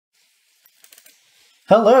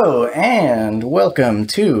Hello and welcome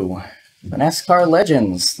to the NASCAR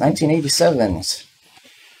Legends 1987s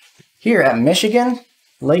here at Michigan,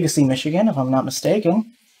 Legacy, Michigan, if I'm not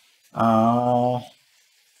mistaken. Car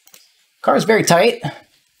is very tight.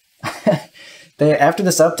 After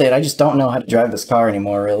this update, I just don't know how to drive this car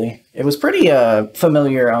anymore, really. It was pretty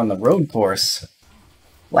familiar on the road course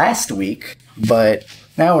last week, but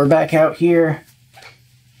now we're back out here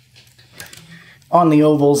on the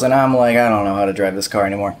ovals, and I'm like, I don't know how to drive this car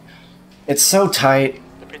anymore. It's so tight.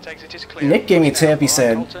 Nick gave me a tip. He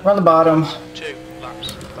said, run the bottom,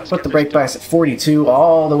 put the brake bias at 42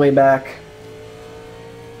 all the way back.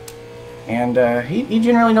 And he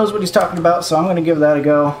generally knows what he's talking about, so I'm going to give that a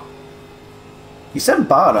go. He said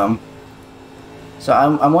bottom, so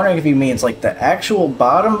I'm wondering if he means like the actual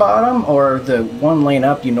bottom, or the one lane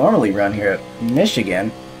up you normally run here at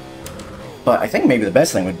Michigan. But I think maybe the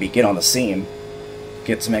best thing would be get on the seam.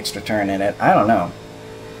 Get some extra turn in it. I don't know.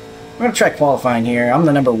 I'm gonna try qualifying here. I'm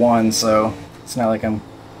the number one, so it's not like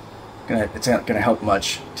it's not gonna help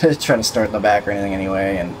much to try to start in the back or anything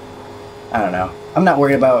anyway. And I don't know. I'm not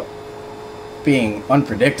worried about being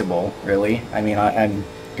unpredictable, really. I mean, I'm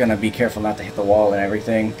gonna be careful not to hit the wall and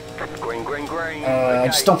everything. I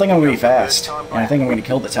just don't think I'm gonna be fast, and I think I'm gonna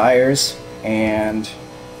kill the tires, and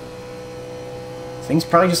things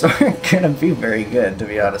probably just aren't gonna be very good, to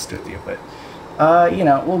be honest with you. But you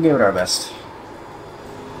know, we'll give it our best.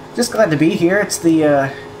 Just glad to be here. It's the,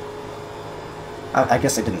 I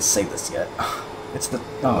guess I didn't say this yet. It's the,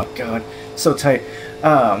 oh god, so tight.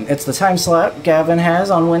 It's the time slot Gavin has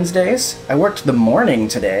on Wednesdays. I worked the morning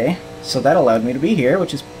today, so that allowed me to be here,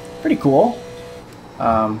 which is pretty cool.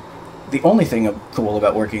 The only thing cool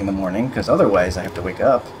about working in the morning, because otherwise I have to wake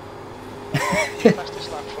up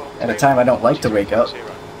at a time I don't like to wake up.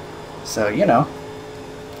 So, you know.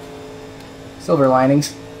 Silver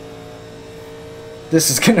linings. This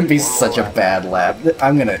is gonna be such a bad lap.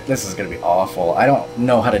 This is gonna be awful. I don't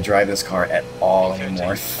know how to drive this car at all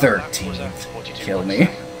anymore. 13th. Kill me.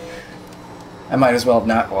 I might as well have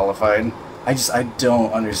not qualified. I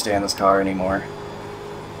don't understand this car anymore.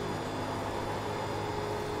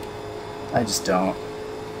 I just don't.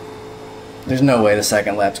 There's no way the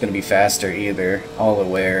second lap's gonna be faster either. All the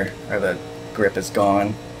wear, or the grip is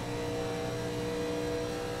gone.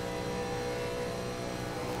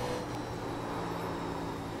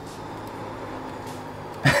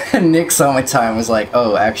 Nick saw my time and was like,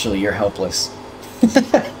 oh, actually, you're helpless.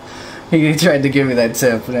 He tried to give me that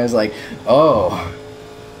tip, and I was like, oh.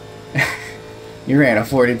 You ran a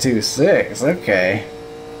 42.6, okay.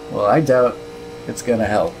 Well, I doubt it's gonna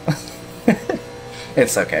help.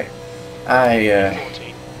 It's okay. I'm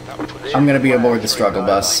gonna be aboard the struggle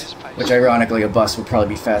bus, which ironically, a bus would probably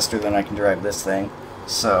be faster than I can drive this thing.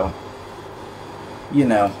 So, you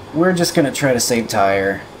know, we're just gonna try to save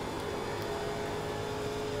tire.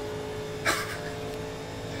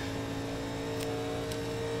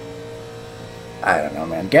 I don't know,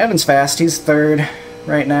 man. Gavin's fast. He's third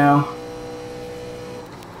right now.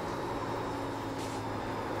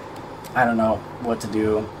 I don't know what to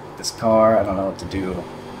do with this car. I don't know what to do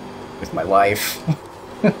with my life.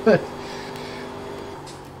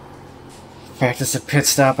 Practice a pit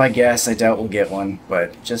stop, I guess. I doubt we'll get one,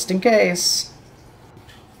 but just in case.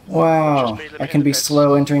 Wow, I can be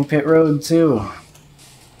slow entering pit road, too.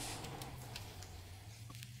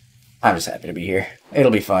 I'm just happy to be here.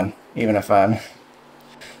 It'll be fun, even if I'm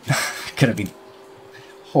gonna be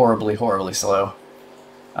horribly, horribly slow.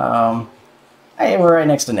 Hey, we're right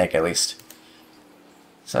next to Nick, at least.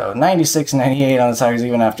 So, 96, 98 on the tires,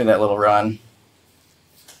 even after that little run.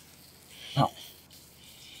 Oh.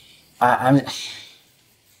 I'm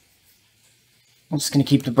just gonna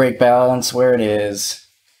keep the brake balance where it is.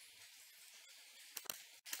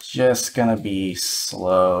 Just gonna be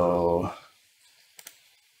slow.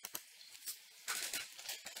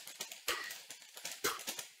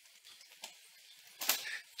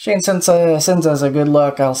 Shane sends us a good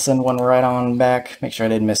luck. I'll send one right on back. Make sure I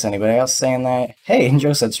didn't miss anybody else saying that. Hey, and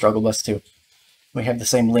Joe said struggle bus too. We have the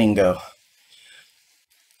same lingo.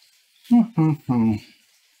 Down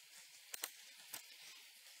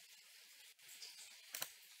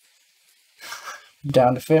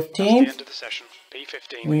to 15. End of the session.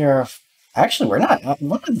 P15. We are actually we're not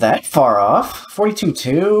that far off.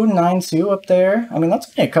 42.2, 9.2 up there. I mean, that's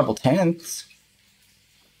only a couple tenths.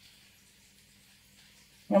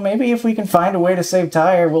 You know, maybe if we can find a way to save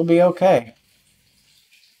tire, we'll be okay.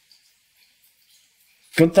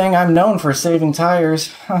 Good thing I'm known for saving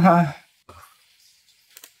tires. Haha.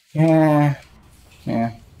 Yeah.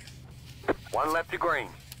 One left to green.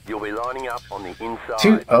 You'll be lining up on the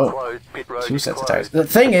inside. Two sets of tires. The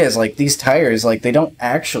thing is, like, these tires, like, they don't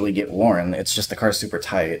actually get worn. It's just the car's super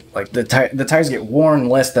tight. Like, the tires get worn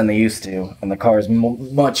less than they used to, and the car is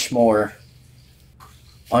much more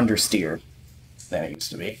understeer than it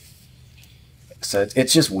used to be. So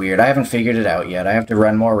it's just weird. I haven't figured it out yet. I have to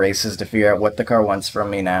run more races to figure out what the car wants from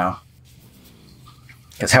me now.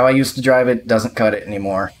 Because how I used to drive it doesn't cut it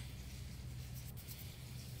anymore.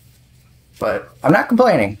 But I'm not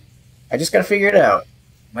complaining. I just gotta figure it out.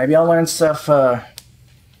 Maybe I'll learn stuff from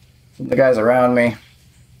the guys around me.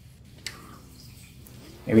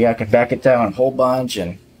 Maybe I can back it down a whole bunch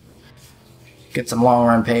and get some long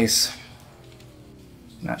run pace.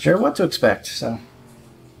 Not sure what to expect, so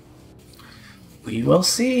we will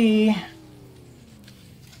see.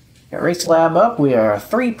 Got Race Lab up. We are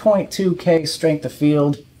 3.2K strength of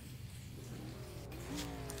field.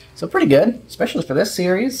 So pretty good, especially for this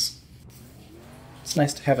series. It's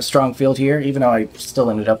nice to have a strong field here, even though I still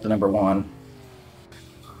ended up the #1.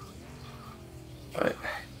 But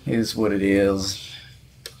it is what it is.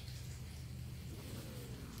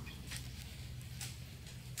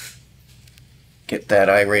 Get that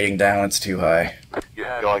I rating down, it's too high. You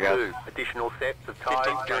have 2 additional sets of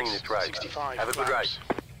tires during this race. Have a good race.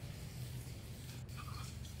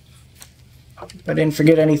 I didn't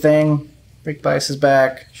forget anything. Brake bias is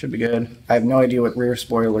back. Should be good. I have no idea what rear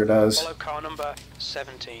spoiler does. Follow car number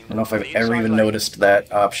 17. I don't know if I've ever even noticed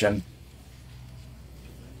that option.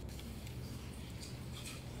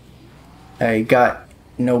 I got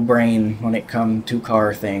no brain when it come to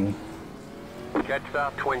car thing.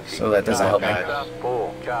 So that doesn't help me.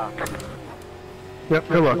 Yep,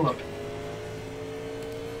 good luck.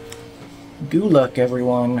 Good luck,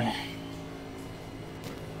 everyone.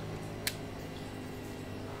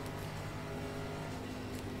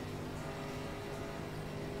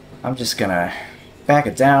 I'm just gonna back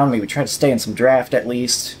it down, maybe try to stay in some draft at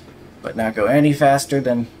least, but not go any faster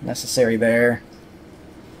than necessary there,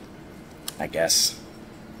 I guess.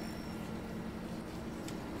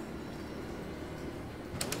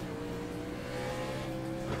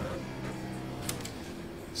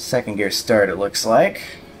 Second gear start, it looks like.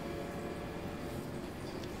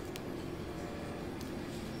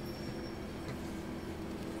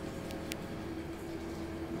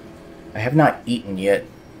 I have not eaten yet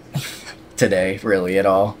today, really, at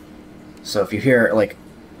all. So if you hear, like,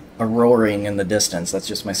 a roaring in the distance, that's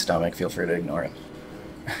just my stomach. Feel free to ignore it.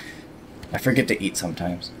 I forget to eat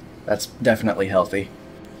sometimes. That's definitely healthy.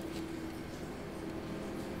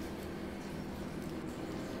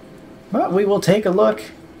 But we will take a look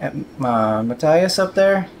at Matthias up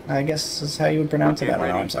there. I guess is how you would pronounce it. I don't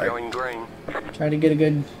know, I'm sorry. Try to get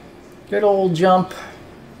a good old jump.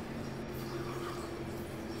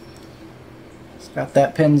 It's got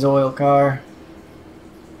that Pennzoil car.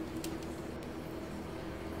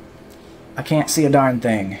 I can't see a darn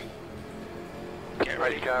thing. Get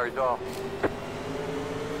ready, car is off.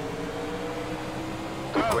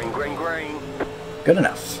 Green, green, green. Good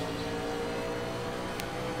enough.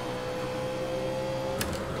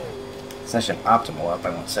 Session optimal up. I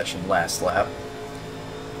want session last lap.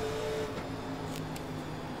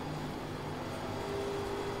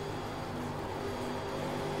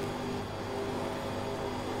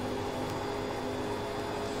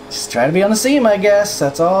 Just try to be on the seam, I guess.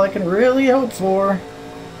 That's all I can really hope for.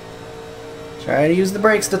 Try to use the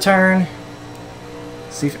brakes to turn.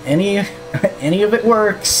 See if any of it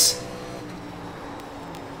works.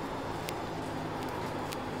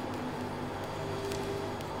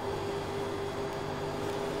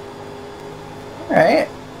 Alright.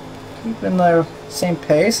 Keeping the same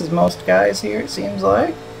pace as most guys here, it seems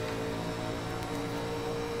like.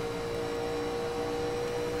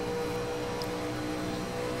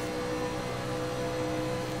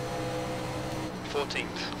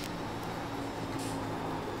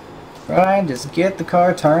 Try and just get the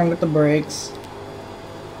car turned with the brakes.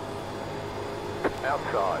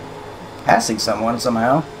 Outside. Passing someone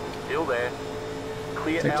somehow. Still there.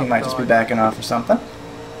 Clear. Their team might just be backing off or something.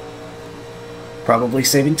 Probably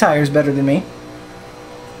saving tires better than me.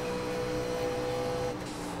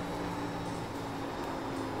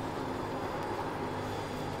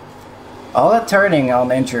 All that turning on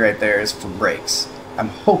the entry right there is for brakes. I'm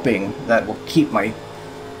hoping that will keep my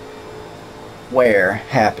wear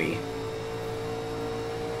happy.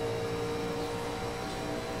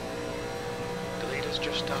 The leader's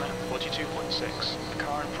just done a 42.6. The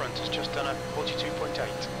car in front has just done a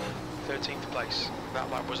 42.8. 13th place. That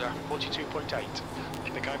lap was a 42.8.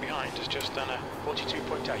 The guy behind has just done a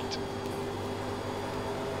 42.8.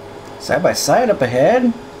 Side by side up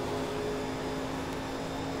ahead.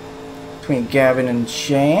 between Gavin and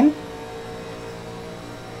Shane.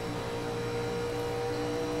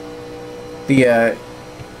 The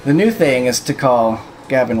new thing is to call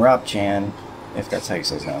Gavin Ropchan, if that's how you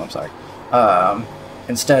say his name, I'm sorry,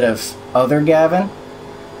 instead of other Gavin,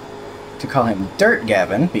 to call him Dirt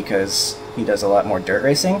Gavin, because he does a lot more dirt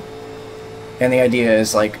racing. And the idea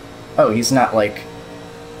is like, oh, he's not like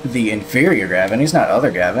the inferior Gavin, he's not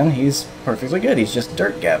other Gavin, he's perfectly good, he's just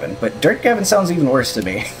Dirt Gavin. But Dirt Gavin sounds even worse to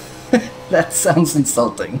me. That sounds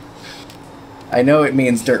insulting. I know it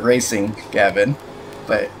means dirt racing Gavin,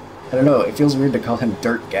 but I don't know, it feels weird to call him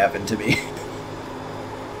Dirt Gavin to me.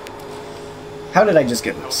 How did I just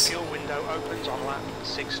get loose?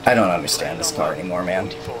 I don't understand this car anymore, man.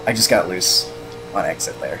 I just got loose on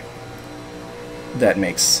exit there. That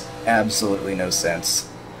makes absolutely no sense.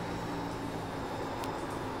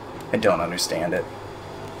 I don't understand it.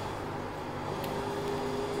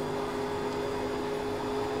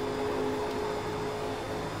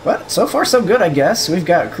 But so far so good, I guess. We've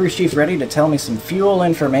got Crew Chief ready to tell me some fuel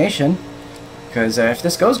information. Because if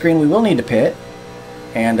this goes green, we will need to pit.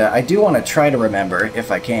 And I do want to try to remember, if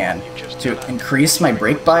I can, to increase my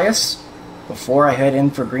brake bias before I head in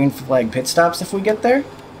for green flag pit stops if we get there.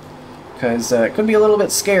 Because it could be a little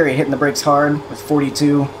bit scary hitting the brakes hard with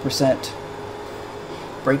 42%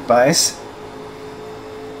 brake bias.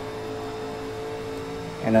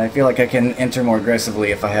 And I feel like I can enter more aggressively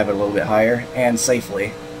if I have it a little bit higher, and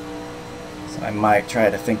safely. So I might try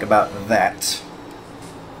to think about that.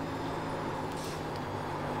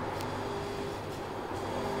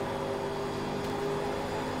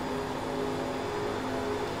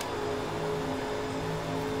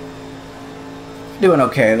 Doing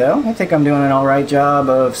okay though. I think I'm doing an alright job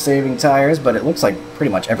of saving tires, but it looks like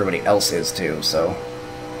pretty much everybody else is too, so...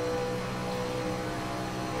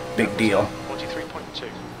 Big deal. 43.2.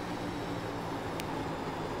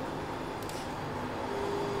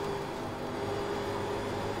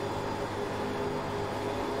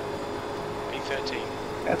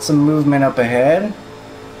 B13. Got some movement up ahead.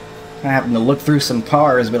 I happen to look through some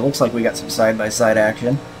cars, but it looks like we got some side-by-side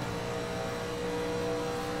action.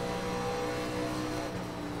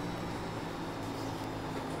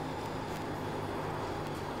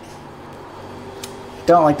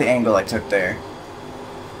 Don't like the angle I took there.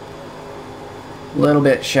 A little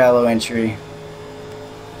bit shallow entry.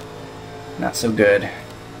 Not so good.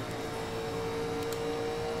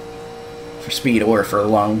 For speed or for a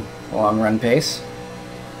long run pace.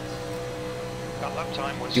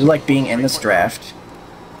 Do like being in this draft.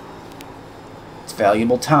 It's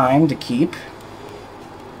valuable time to keep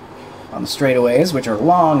on the straightaways, which are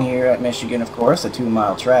long here at Michigan, of course, a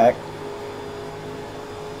 2-mile track.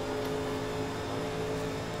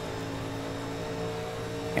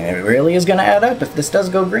 And it really is going to add up if this does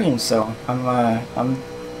go green, so I'm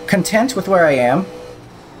content with where I am.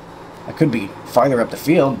 I could be farther up the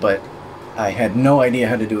field, but I had no idea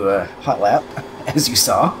how to do a hot lap, as you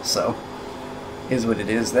saw, so is what it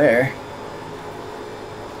is there.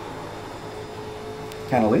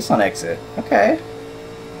 Kind of loose on exit. Okay.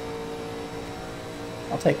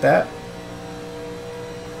 I'll take that.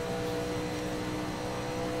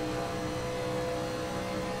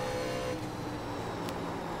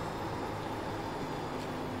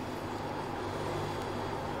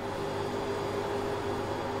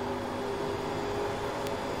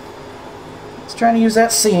 Trying to use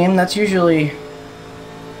that seam. That's usually,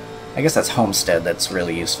 I guess that's Homestead that's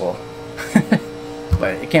really useful.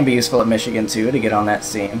 But it can be useful at Michigan too to get on that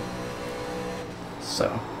seam.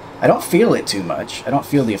 So I don't feel it too much. I don't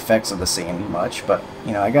feel the effects of the seam much, but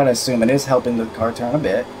you know, I gotta assume it is helping the car turn a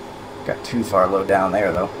bit. Got too far low down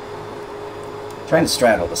there though. Trying to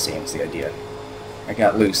straddle the seam's the idea. I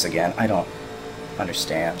got loose again. I don't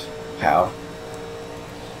understand how,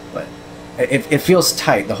 but it feels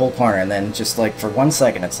tight the whole corner, and then just like for 1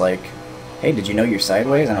 second it's like, hey, did you know you're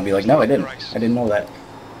sideways? And I'll be like, no, I didn't know that.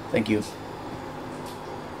 Thank you.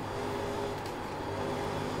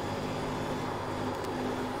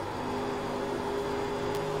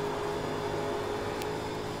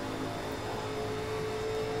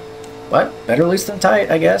 But better loose than tight,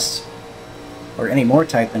 I guess, or any more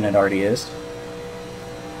tight than it already is.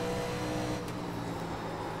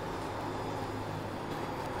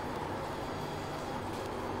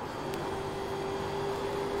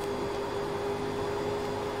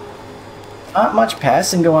 Not much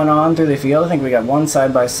passing going on through the field. I think we got one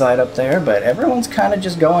side-by-side up there, but everyone's kind of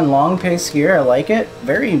just going long pace here. I like it.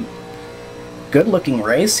 Very good-looking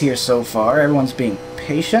race here so far. Everyone's being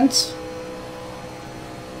patient.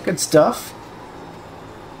 Good stuff.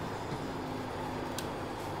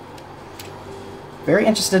 Very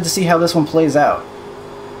interested to see how this one plays out.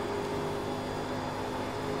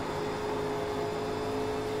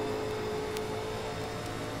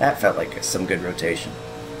 That felt like some good rotation.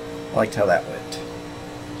 I liked how that went.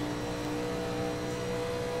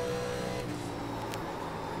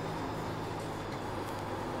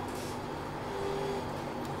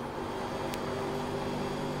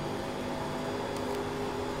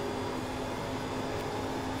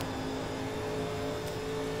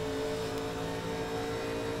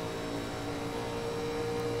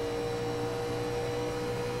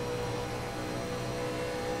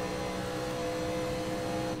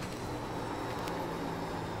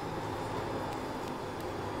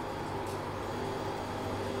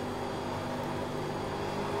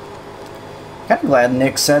 Kind of glad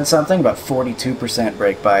Nick said something about 42%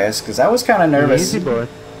 brake bias, because I was kind of nervous. Easy boy.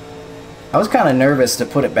 I was kind of nervous to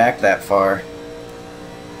put it back that far.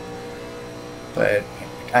 But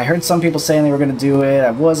I heard some people saying they were going to do it.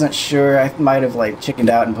 I wasn't sure. I might have like chickened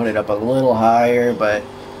out and put it up a little higher, but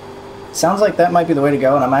it sounds like that might be the way to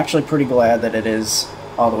go, and I'm actually pretty glad that it is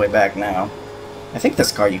all the way back now. I think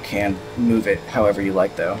this car you can move it however you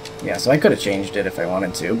like, though. Yeah, so I could have changed it if I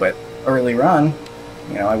wanted to, but early run,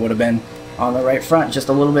 you know, I would have been on the right front just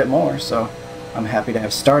a little bit more, so I'm happy to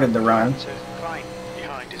have started the run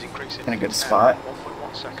in a good spot.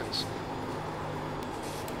 1.1 seconds.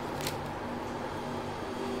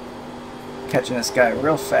 Catching this guy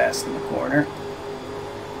real fast in the corner.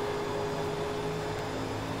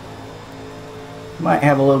 Might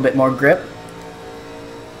have a little bit more grip.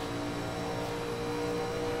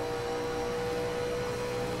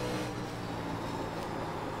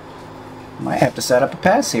 Might have to set up a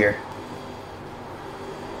pass here.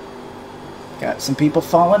 Got some people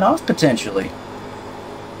falling off potentially.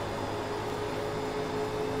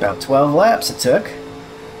 About 12 laps it took.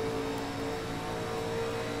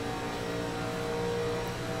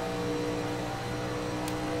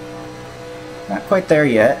 Not quite there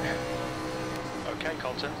yet. Okay,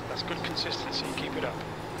 Colton, that's good consistency. Keep it up.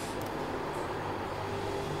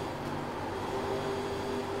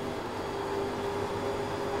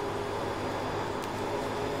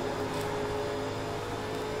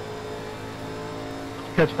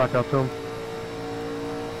 Catch back up to him.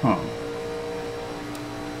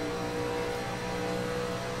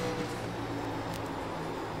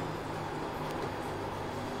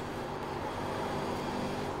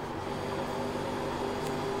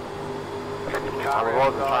 I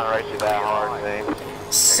wasn't trying to race you that hard, man.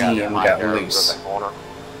 CM got loose.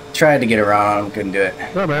 Tried to get around him, couldn't do it.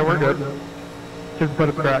 No man, we're good. Just put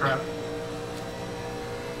it back.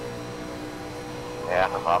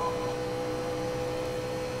 Yeah, I'm up.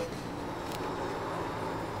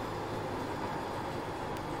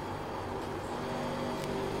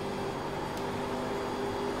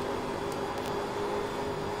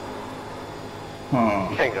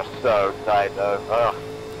 Things are so tight though. Ugh.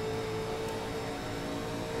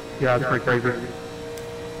 Yeah, it's pretty crazy.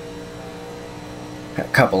 Got a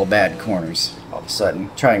couple of bad corners all of a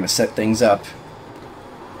sudden, trying to set things up.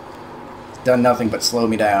 It's done nothing but slow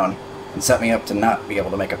me down and set me up to not be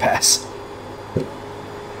able to make a pass.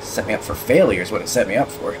 Set me up for failure is what it set me up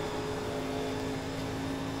for.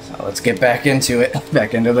 So let's get back into it,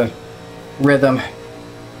 back into the rhythm.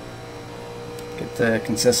 Get the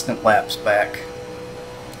consistent laps back.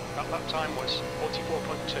 That lap time was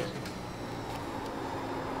 44.2.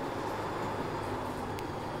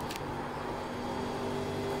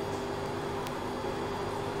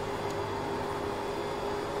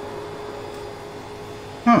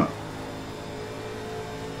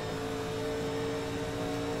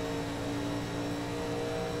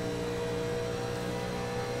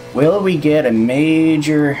 Will we get a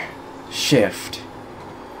major shift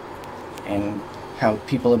in how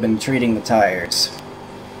people have been treating the tires?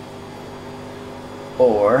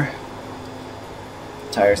 Or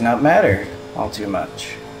tires not matter all too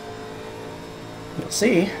much? We'll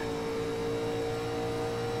see.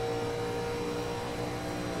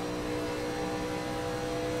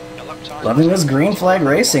 Loving this green flag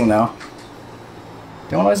racing though.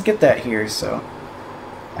 Don't always get that here, so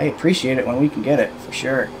I appreciate it when we can get it, for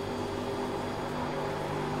sure.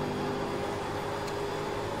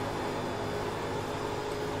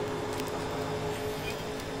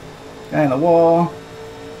 Guy in the wall.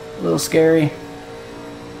 A little scary.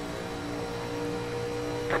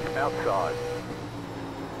 Outside.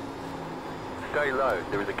 Stay low.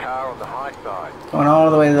 There is a car on the high side. Going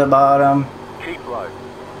all the way to the bottom. Keep low.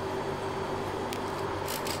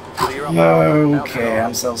 Okay,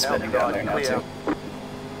 I'm self-spinning down there now too.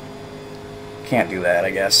 Can't do that, I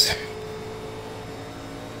guess.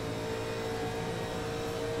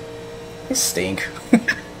 They stink.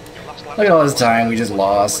 Look at all this time we just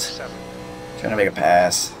lost. Trying to make a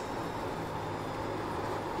pass.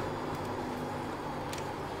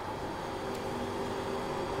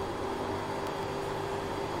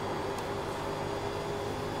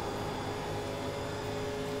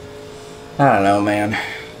 I don't know, man.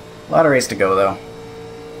 A lot of race to go, though.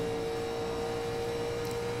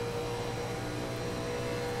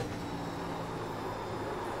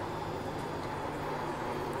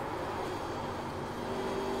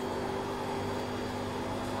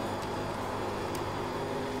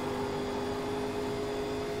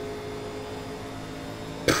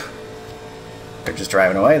 They're just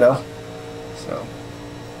driving away, though. So,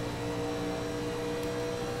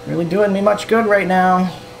 really doing me much good right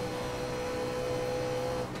now.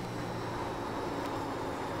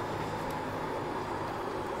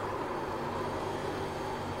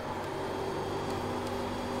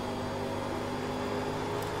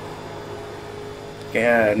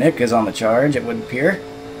 Yeah, Nick is on the charge, it would appear.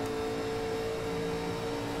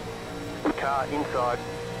 Car inside.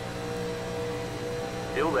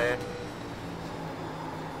 Still there.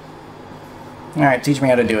 Alright, teach me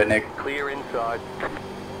how to do it, Nick. Clear inside.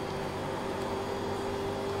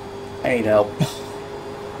 I need help.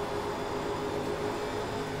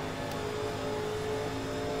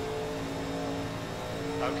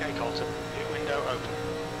 Okay, Colton. Hit window open.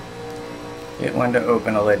 Hit window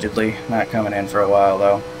open, allegedly. Not coming in for a while,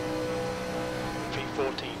 though.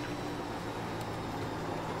 V14.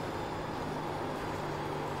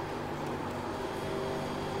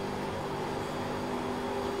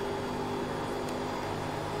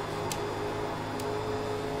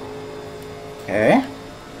 Okay.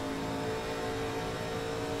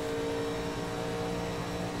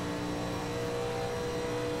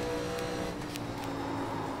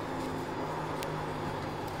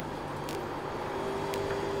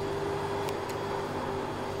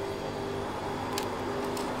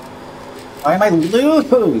 Why am I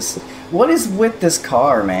loose? What is with this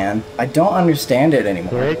car, man? I don't understand it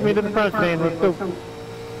anymore. Take me to the front, man. Let's go.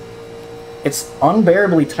 It's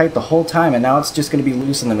unbearably tight the whole time, and now it's just going to be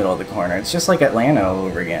loose in the middle of the corner. It's just like Atlanta all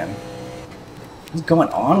over again. What's going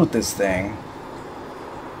on with this thing?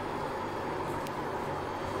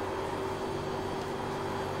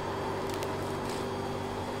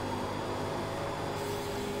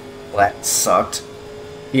 Well, that sucked.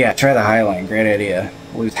 Yeah, try the Highline. Great idea.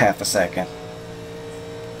 Lose half a second.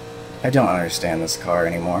 I don't understand this car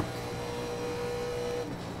anymore.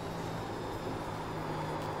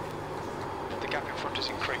 The gap in front has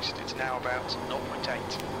increased. It's now about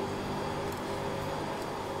 0.8.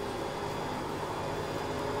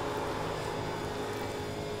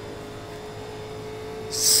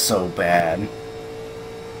 So bad.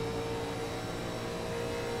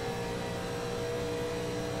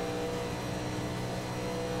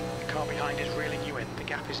 The car behind is reeling you in. The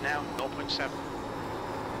gap is now 0.7.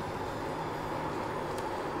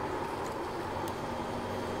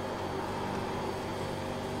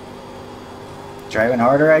 Driving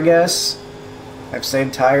harder, I guess. I've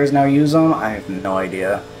saved tires, now use them. I have no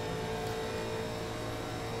idea.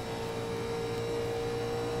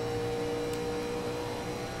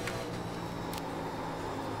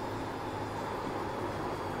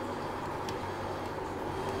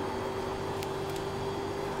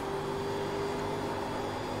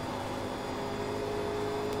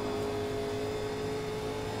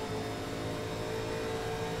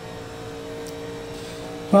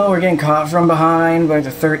 Well, we're getting caught from behind by the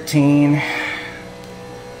 13.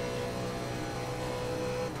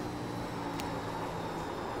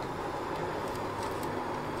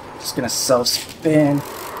 Just gonna self-spin.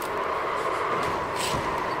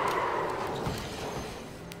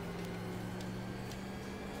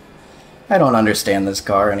 I don't understand this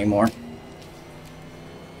car anymore.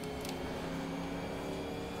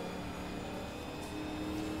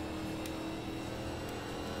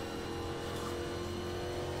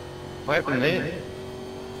 What happened there?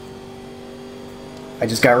 I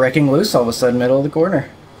just got wrecking loose all of a sudden, middle of the corner.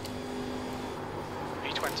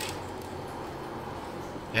 V20.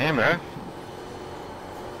 Damn, bro.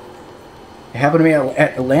 It happened to me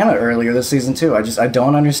at Atlanta earlier this season too. I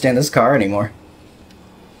don't understand this car anymore.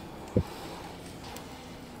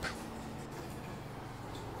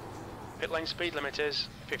 Pit lane speed limit is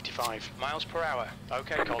 55 miles per hour.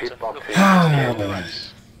 Okay, Colton. Pit box Look in. forward to the end of the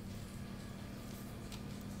race.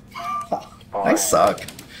 I suck.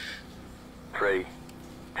 3,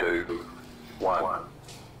 2, 1.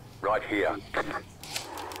 Right here.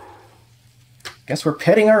 Guess we're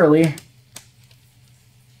pitting early.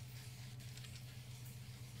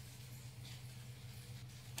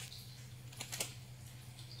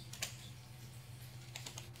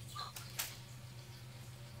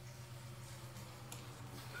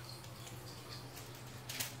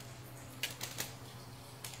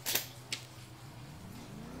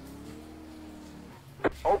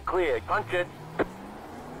 All clear. Punch it.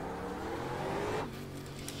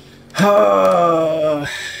 There's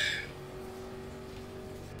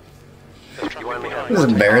You traffic only have behind. This is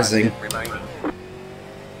embarrassing. remaining.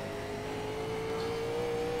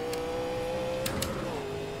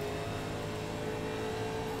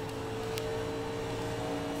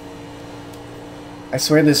 I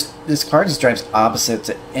swear this car just drives opposite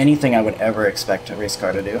to anything I would ever expect a race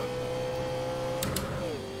car to do.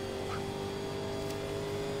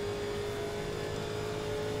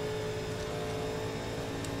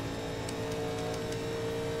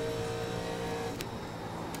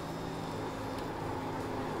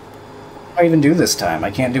 What do I even do this time? I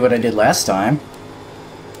can't do what I did last time.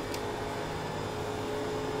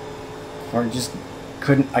 Or just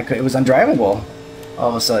couldn't, it was undrivable all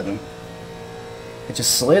of a sudden. It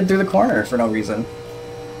just slid through the corner for no reason.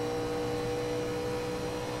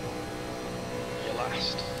 You're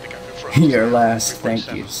last. The gap in front. You're last. Thank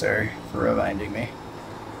 3.7. you, sir, for reminding me.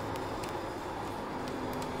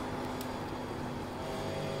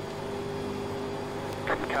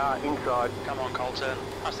 Car inside. Come on, Colton.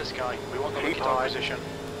 That's this guy. We want the Keep lucky dog high. position.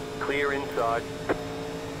 Clear inside.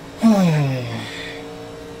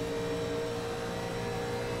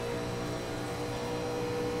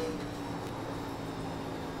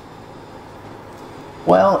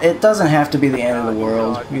 Well, it doesn't have to be the end of the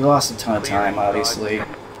world. We lost a ton of time, obviously.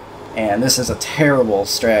 And this is a terrible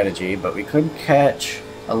strategy, but we could catch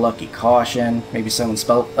a lucky caution. Maybe someone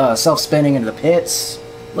self-spinning into the pits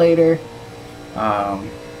later. Your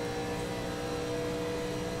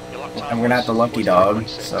lap time And we're not was the lucky dog,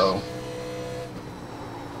 43.6. so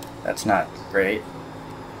that's not great.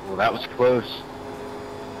 Well, that was close.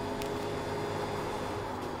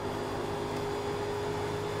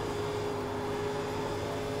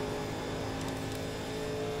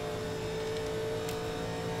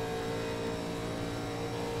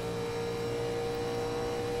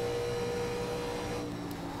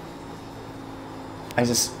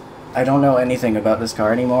 I don't know anything about this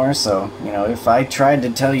car anymore, so, you know, if I tried to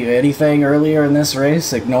tell you anything earlier in this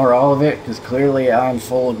race, ignore all of it, because clearly I'm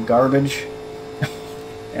full of garbage.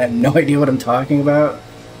 I have no idea what I'm talking about.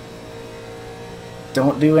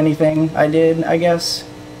 Don't do anything I did, I guess.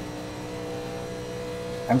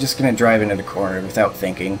 I'm just gonna drive into the corner without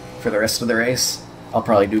thinking for the rest of the race. I'll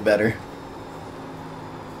probably do better.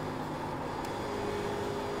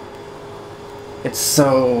 It's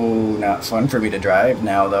so not fun for me to drive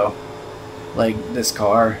now, though. Like, this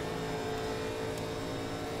car.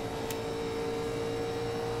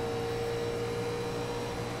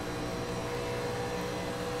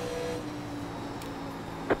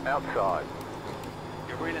 Outside.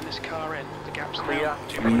 You're reeling this car in. The gap's Clear. now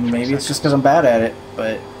I mean, 2.3 maybe it's just seconds. because I'm bad at it,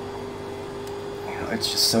 but you know,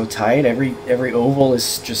 it's just so tight. Every oval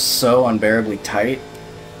is just so unbearably tight,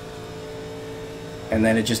 and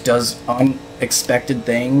then it just does unexpected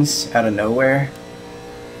things out of nowhere.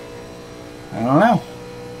 I don't know.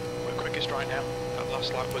 We're quickest right now. That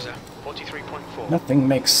last lap was a 43.4. Nothing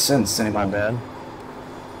makes sense anymore. My bad.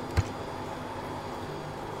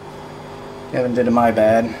 Kevin did a my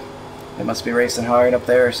bad. They must be racing hard up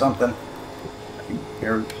there or something.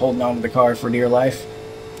 You're holding on to the car for dear life.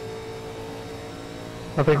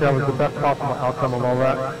 I think that was the best possible outcome of all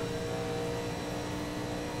that.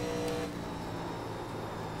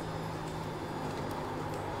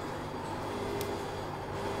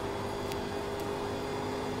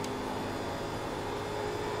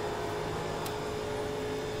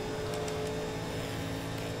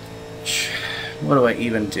 What do I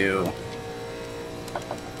even do?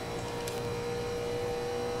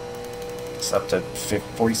 It's up to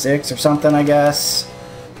 46 or something, I guess.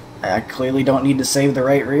 I clearly don't need to save the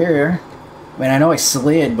right rear. I mean, I know I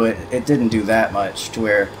slid, but it didn't do that much to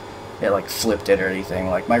where it like flipped it or anything.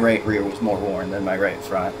 Like, my right rear was more worn than my right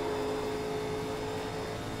front.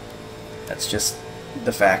 That's just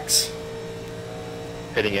the facts.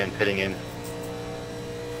 Pitting in, pitting in.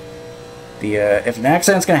 If an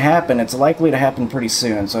accident's gonna happen, it's likely to happen pretty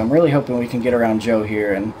soon, so I'm really hoping we can get around Joe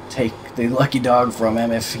here and take the lucky dog from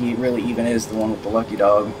him, if he really even is the one with the lucky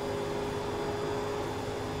dog.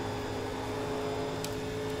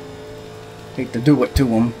 Hate to do it to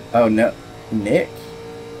him. Oh no. Nick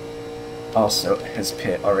also has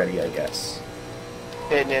pit already, I guess.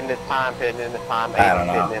 Pitting in this time, pitting in this time. I don't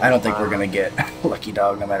know. pitting in I don't this think we're time. gonna get lucky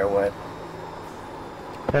dog no matter what.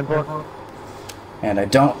 10-4. And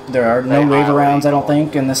there are no wave arounds, I don't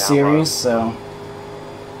think, in this series, so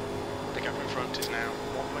The gap in front is now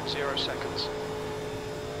 1.0 seconds.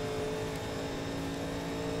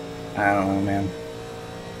 I don't know, man.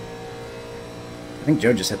 I think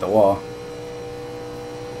Joe just hit the wall.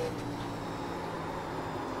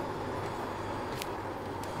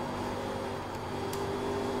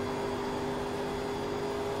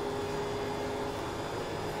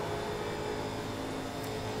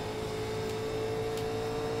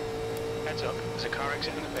 Heads up, there's a car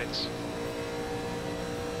exiting the pits.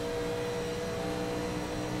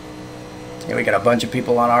 Yeah, we got a bunch of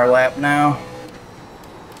people on our lap now.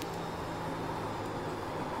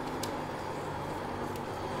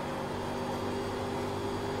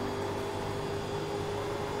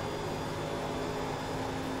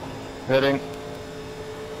 Hitting.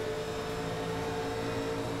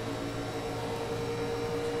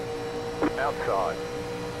 Outside.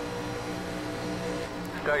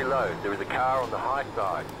 Stay low. There is a car on the high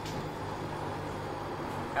side.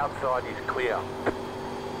 Outside is clear.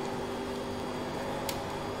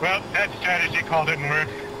 Well, that strategy call didn't work.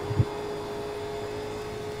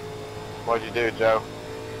 What'd you do, Joe?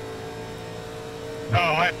 Oh,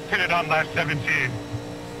 I put it on lap 17.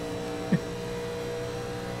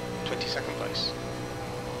 22nd place.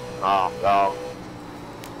 Oh, no.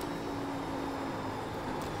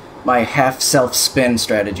 My half self-spin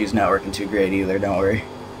strategy is not working too great either, don't worry.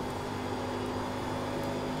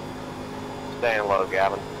 Staying low,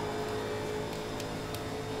 Gavin.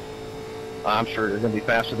 I'm sure you're going to be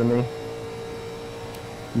faster than me.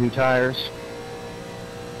 New tires.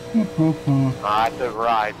 I took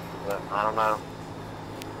right, but I don't know.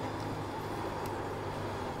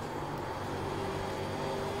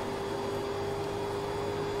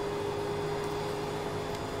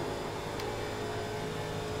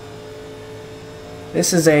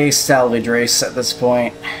 This is a salvage race at this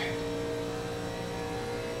point.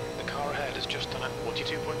 The car ahead has just done a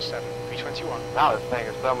 42.7, V21. Now this thing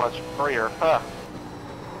is so much freer. Huh.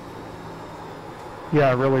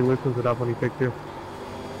 Yeah, it really loosens it up when you pick two.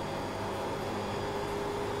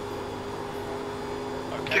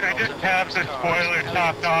 Okay, Can I just well, have the car is spoiler elite.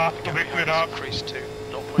 topped off to Going mix behind it up? is increased to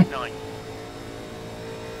 0.9.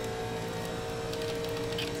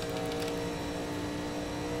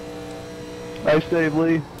 Nice save,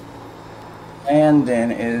 Lee.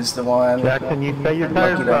 Landon is the one. Jackson, you say your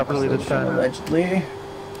tires lucky dog properly this position, time. allegedly.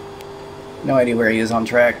 No idea where he is on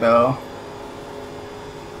track though.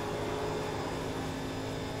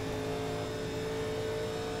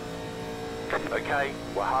 Okay,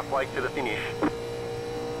 we're halfway to the finish.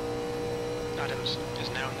 Adams is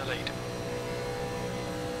now in the lead.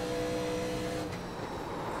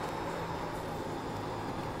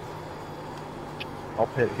 I'll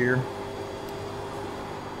pit here.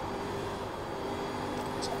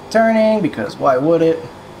 Turning, because why would it?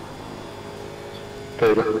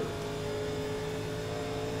 Tater.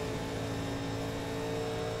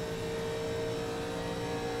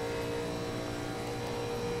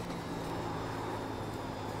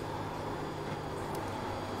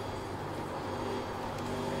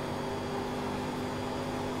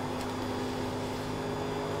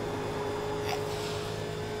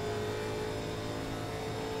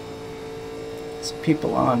 Some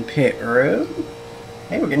people on pit road.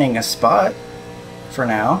 Hey, we're getting a spot for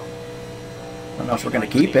now. I don't know if we're going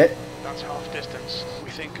to keep it. That's half distance. We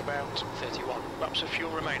think about 31 laps of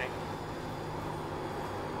fuel remaining.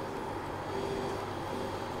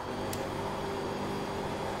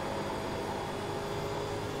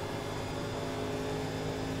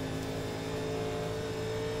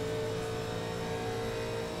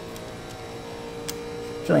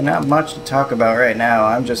 Really not much to talk about right now.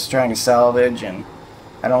 I'm just trying to salvage, and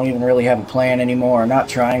I don't even really have a plan anymore. I'm not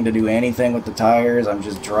trying to do anything with the tires. I'm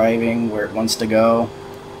just driving where it wants to go,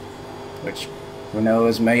 which, who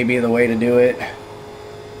knows, may be the way to do it.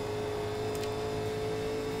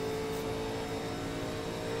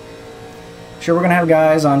 Sure, we're gonna have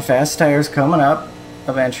guys on fast tires coming up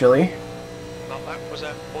eventually. That lap was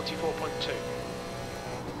a 44.2.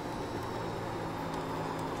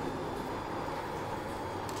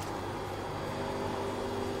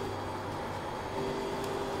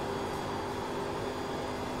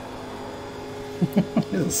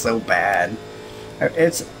 This is so bad.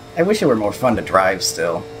 I wish it were more fun to drive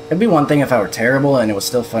still. It'd be one thing if I were terrible and it was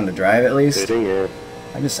still fun to drive at least.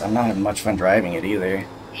 I'm not having much fun driving it either.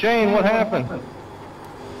 Shane, what happened?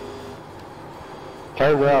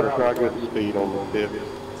 Turned out it's not good speed on the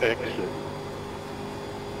fifth exit.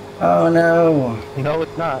 Oh no. No,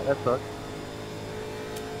 it's not. That sucks.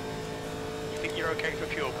 You think you're okay for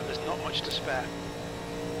fuel, but there's not much to spare.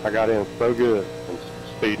 I got in so good and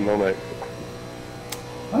speeding on that.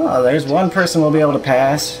 Oh, there's one person we'll be able to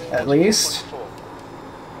pass, at least. 44.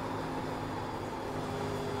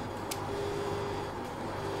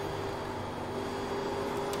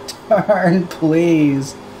 Darn,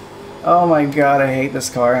 please. Oh my god, I hate this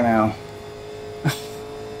car now.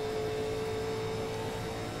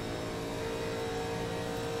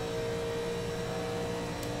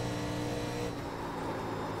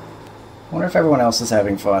 Wonder if everyone else is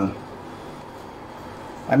having fun.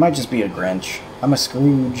 I might just be a Grinch. I'm a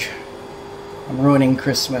Scrooge. I'm ruining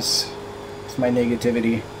Christmas with my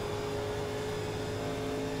negativity.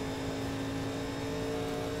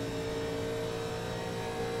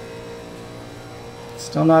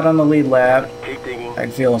 Still not on the lead lap. Keep digging.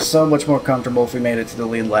 I'd feel so much more comfortable if we made it to the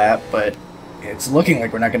lead lap, but it's looking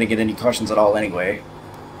like we're not going to get any cautions at all anyway.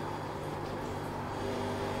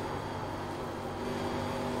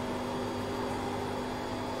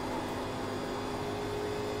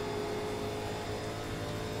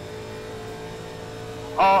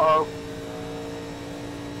 Uh-oh.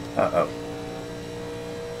 Uh-oh.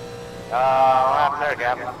 What happened there,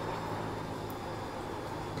 Gavin?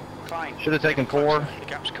 Klein. Should have taken 4. The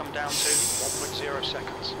gap's come down to 1.0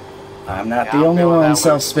 seconds. I'm not Yeah, the I'm only feeling that one way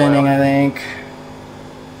self-spinning, as I think.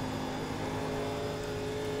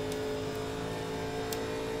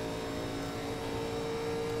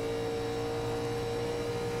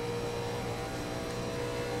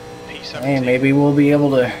 P17. Hey, maybe we'll be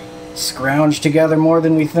able to scrounge together more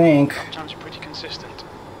than we think. Times are pretty consistent.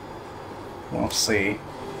 We'll see.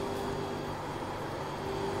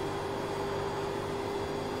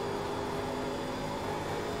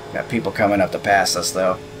 Got people coming up to pass us,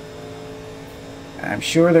 though. I'm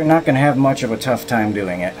sure they're not going to have much of a tough time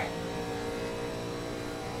doing it.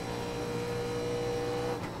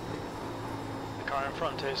 The car in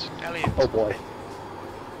front is Elliot. Oh boy.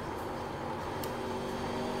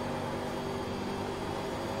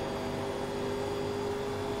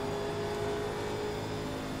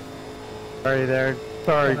 Sorry there.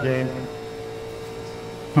 Sorry, James.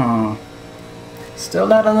 Still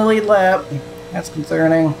not on the lead lap. That's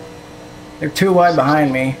concerning. They're too wide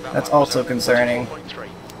behind me. That's also concerning. 44.3.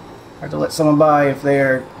 Hard to let someone by if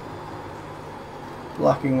they're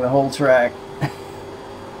blocking the whole track. I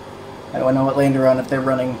don't know what lane to run if they're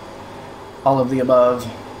running all of the above.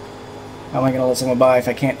 How am I going to let someone by if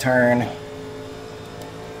I can't turn?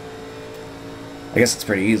 I guess it's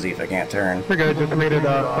pretty easy if I can't turn. We're good. Just made it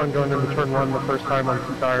fun going into turn 1 the first time on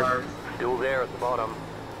 2 tires. Still there at the bottom.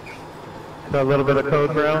 A little bit of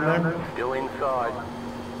code brown there. Still inside.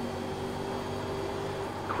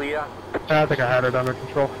 Clear. I think I had it under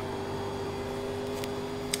control.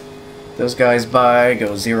 Those guys by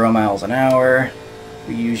go 0 miles an hour.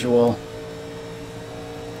 The usual.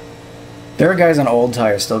 There are guys on old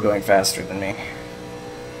tires still going faster than me.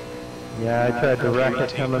 Yeah, I tried to wreck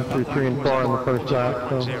it coming through 3 and 4 on the first lap,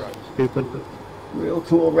 so stupid. Real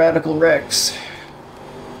cool radical wrecks.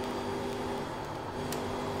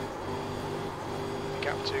 The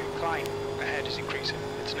gap to Klein ahead is increasing.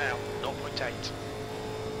 It's now 0.8.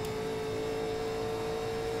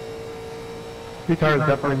 2 tires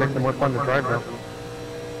definitely make them more fun to drive now.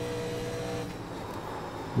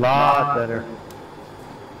 Lot better.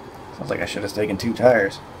 Sounds like I should have taken 2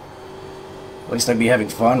 tires. At least I'd be having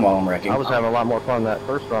fun while I'm wrecking. I was having a lot more fun that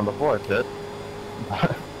first run before I pit.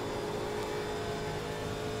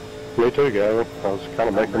 Me too, Gavin. I was kind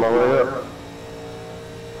of making my way up.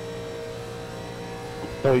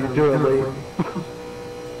 So you do it, Lee.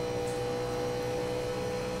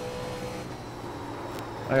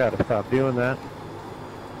 I gotta stop doing that.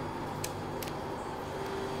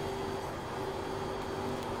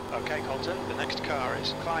 Okay, Colton, the next car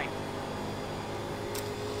is Klein.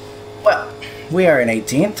 Well, we are in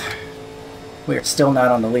 18th. We are still not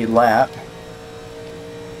on the lead lap.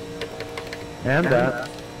 And that.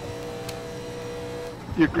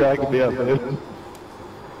 You're cracking me up, man.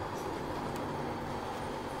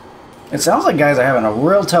 It sounds like guys are having a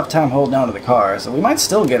real tough time holding on to the car, so we might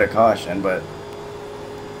still get a caution, but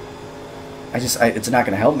it's not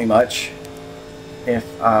going to help me much if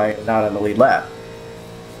I'm not on the lead lap.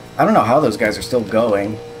 I don't know how those guys are still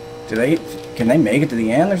going. Can they make it to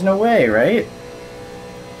the end? There's no way, right?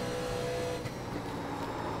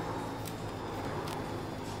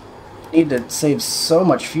 Need to save so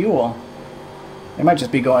much fuel. They might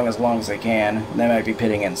just be going as long as they can, and they might be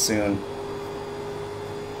pitting in soon.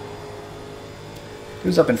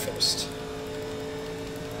 Who's up in first?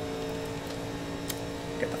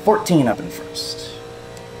 Get the 14 up in first.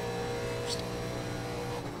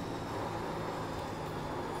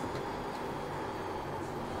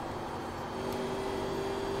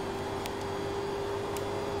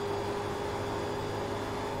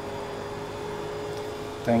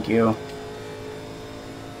 Thank you.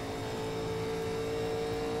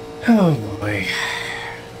 Oh boy.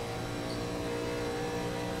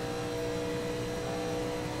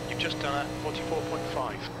 You've just done a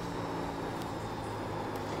 44.5.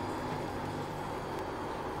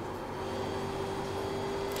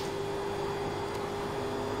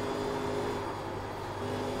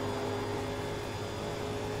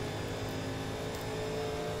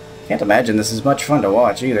 Can't imagine this is much fun to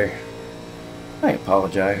watch either. I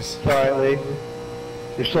apologize. Sorry, Lee.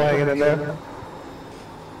 You're still hanging in there?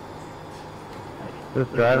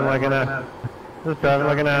 Just driving like an ass. Just driving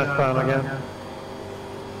like an ass clown again.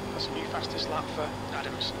 That's a new fastest lap for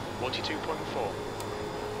Adams,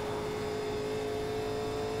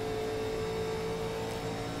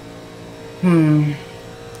 42.4.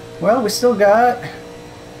 Well, we still got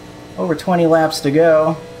over 20 laps to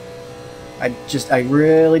go. I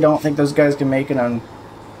really don't think those guys can make it on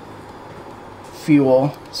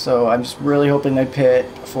fuel, so I'm just really hoping they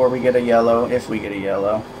pit before we get a yellow, if we get a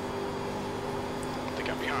yellow. The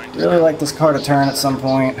gap behind. Really like this car to turn at some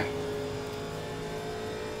point.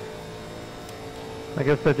 I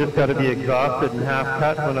guess I just gotta be exhausted and half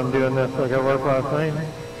cut when I'm doing this like I was last night.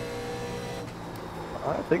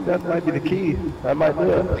 I think that might be the key. I might do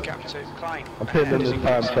The it. gap to Klein. I'm pitting in this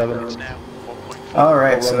time, 7. It's now 1.4.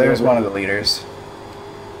 Alright, so there's one of the leaders.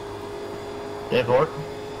 Yeah, Lord.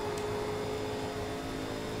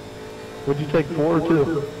 Would you take 4 or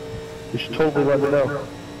 2? You should totally let me know.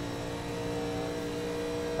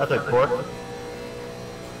 I took 4.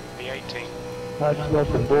 The 18. I smell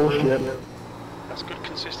some bullshit. That's good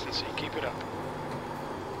consistency. Keep it up.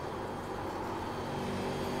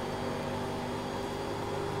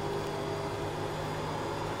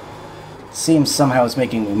 Seems somehow it's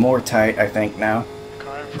making me more tight, I think, now,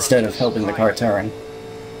 Car in front instead of is helping the Klein. car turn.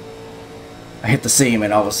 I hit the seam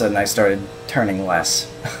and all of a sudden I started turning less.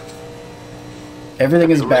 Everything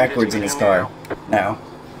is backwards in this car now.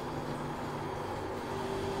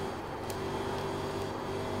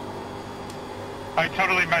 I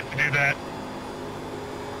totally meant to do that.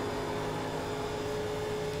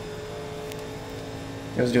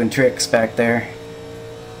 I was doing tricks back there.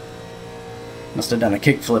 Must have done a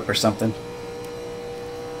kickflip or something.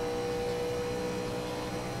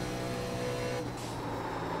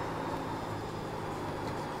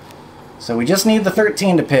 So we just need the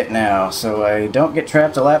 13 to pit now, so I don't get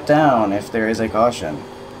trapped a lap down if there is a caution.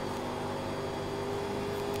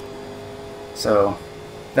 So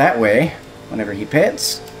that way, whenever he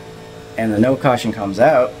pits and the no caution comes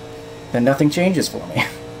out, then nothing changes for me.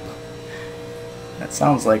 That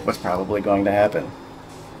sounds like what's probably going to happen.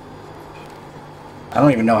 I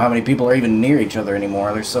don't even know how many people are even near each other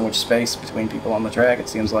anymore. There's so much space between people on the track, it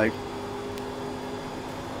seems like.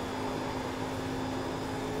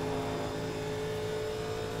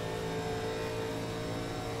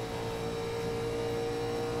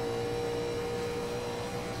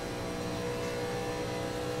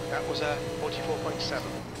 That was a 44.7.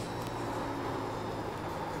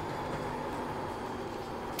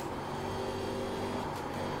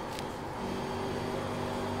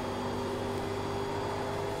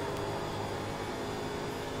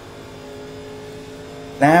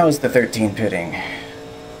 Now is the 13 pitting.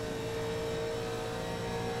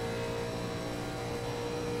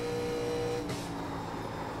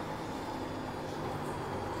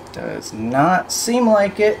 Does not seem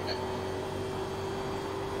like it.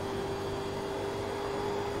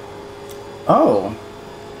 Oh,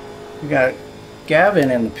 we got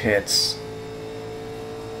Gavin in the pits.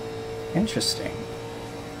 Interesting.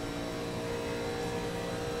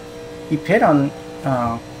 He pit on.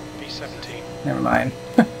 Oh, B17. never mind.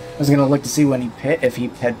 I was gonna look to see when he pit, if he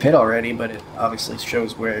had pit already, but it obviously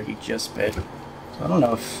shows where he just pit. So I don't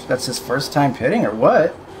know if that's his first time pitting or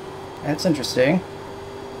what. That's interesting.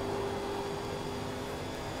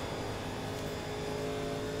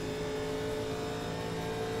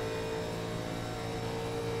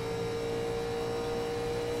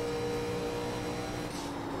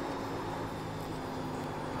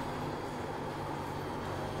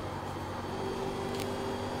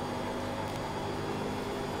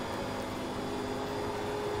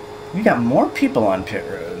 We got more people on pit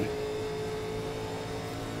road.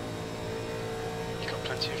 You got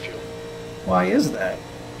plenty of fuel. Why is that?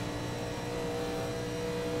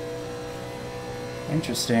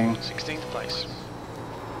 Interesting. 16th place.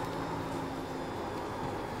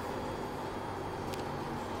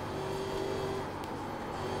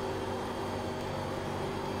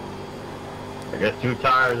 I guess 2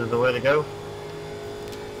 tires is the way to go.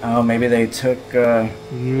 Oh, maybe they took,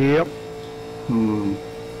 Yep.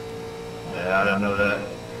 Yeah, I don't know that.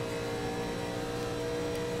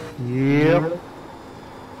 Yep.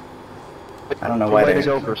 I don't know The why way to they...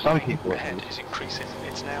 go for some people. Ahead is increasing.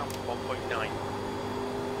 It's now 1.9.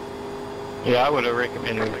 Yeah, I would have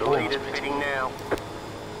recommended The 4. leader's pitting now.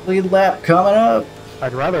 Lead lap coming up.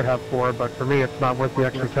 I'd rather have 4, but for me it's not worth the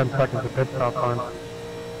extra 10 seconds of pit stop time.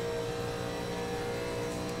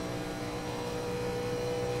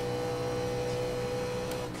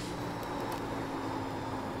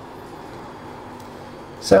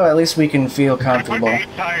 So at least we can feel I put comfortable. 8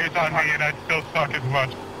 tires on me and I'd still suck as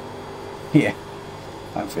much. Yeah,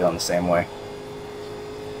 I'm feeling the same way.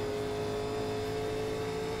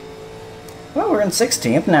 Well, we're in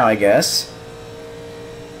 16th now, I guess.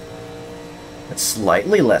 It's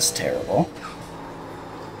slightly less terrible.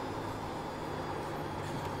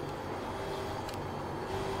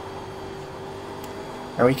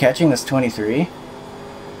 Are we catching this 23? I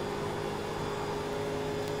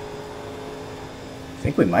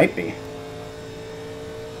think we might be.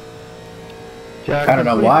 Jack, I don't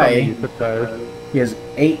know please why. tell me you put tires. He has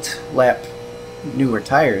 8-lap newer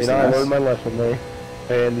tires You know, than I us. learned my lesson there,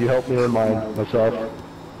 and you helped me remind myself.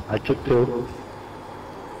 I took 2.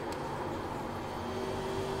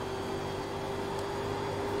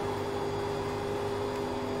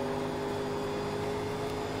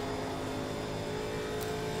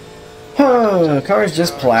 The car's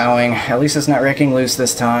just plowing. At least it's not wrecking loose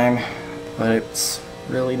this time. But it's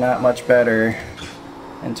really not much better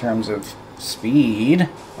in terms of speed,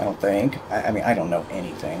 I don't think. I mean, I don't know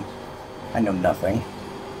anything. I know nothing.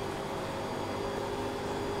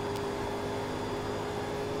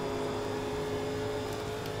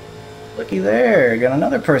 Looky there, got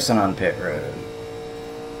another person on pit road.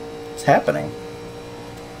 What's happening?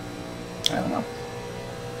 I don't know.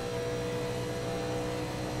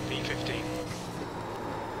 P15.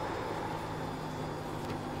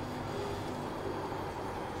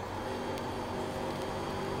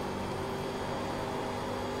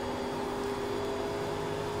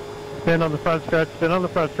 Spin on the front stretch, spin on the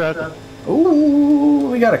front stretch. Ooh,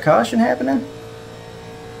 we got a caution happening?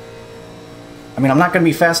 I mean, I'm not going to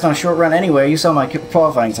be fast on a short run anyway. You saw my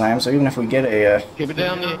qualifying time, so even if we get a Keep it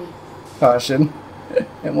down. caution,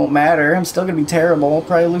 it won't matter. I'm still going to be terrible. I'll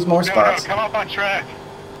probably lose more No, spots. come up on track.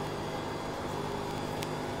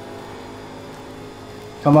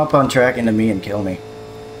 Come up on track into me and kill me.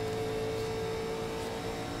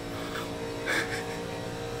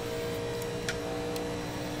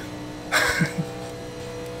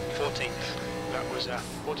 That was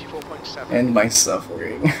 44.7. End my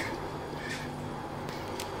suffering. The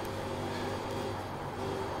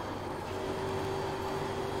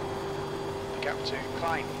gap to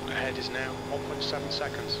Klein ahead is now 1.7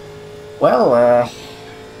 seconds. Well,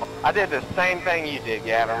 I did the same thing you did,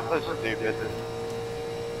 Gavin. This is stupid.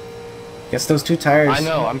 guess those 2 tires. I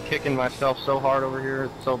know, I'm kicking myself so hard over here,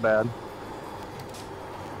 it's so bad.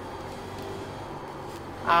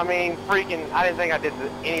 I mean, freaking, I didn't think I did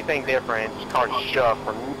anything different. This car just shoved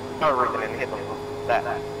for no reason and hit that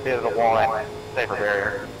bit of the wall, that safer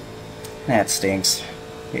barrier. That stinks.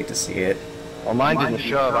 Hate to see it. Well, mine didn't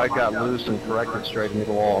shove, I got loose and corrected straight into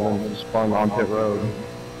the wall and then spun on pit road.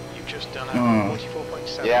 You've just done Hmm.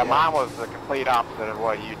 44.7. Yeah, mine was the complete opposite of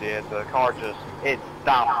what you did. The car just, it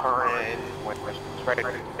stopped turning and went straight to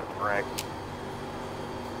the wreck.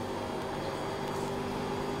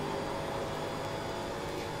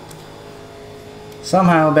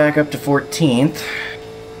 Somehow back up to 14th.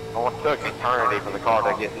 Well, it took eternity for the car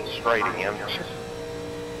to get straight again.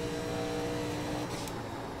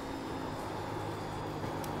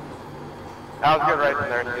 That was good racing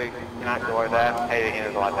there, Steve. Can I enjoy that? Hate it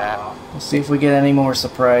ended like that. We'll see if we get any more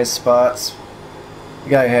surprise spots.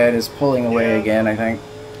 The guy ahead is pulling away again, I think.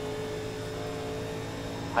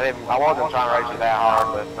 I wasn't trying to race it that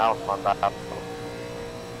hard, but that was fun.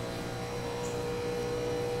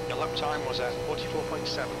 Your lap time was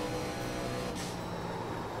 44.7.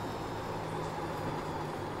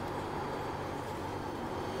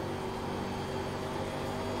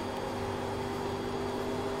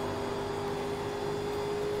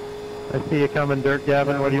 I see you coming, Dirt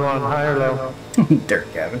Gavin. What do you want, high or low?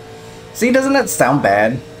 Dirt Gavin. See, doesn't that sound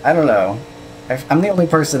bad? I don't know. I'm the only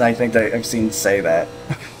person I think that I've seen say that.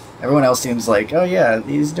 Everyone else seems like, oh yeah,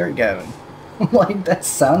 he's Dirt Gavin. Like, that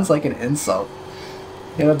sounds like an insult.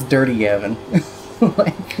 Yeah, that's Dirty Gavin.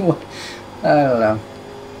 Like, what? I don't know.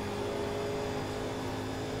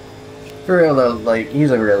 For real though, like,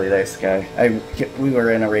 he's a really nice guy. We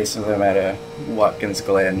were in a race with him at Watkins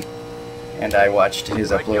Glen, and I watched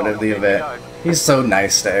his upload of the event. He's so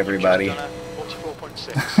nice to everybody. You've just done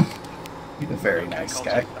 44.6. He's a very nice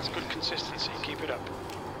guy. That's good consistency. Keep it up.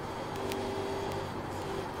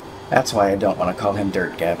 That's why I don't want to call him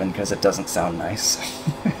Dirt Gavin, because it doesn't sound nice.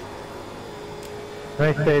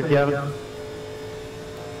 Nice save, Gavin.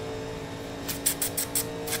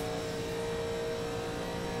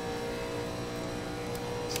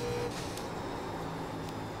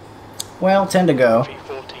 Well, 10 to go.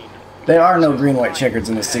 P14. There are no green-white checkers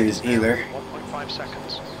in this series either, 1.5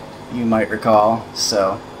 seconds. you might recall,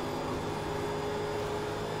 so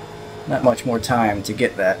not much more time to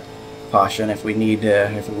get that. caution if we need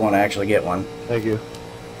to, if we want to actually get one. Thank you.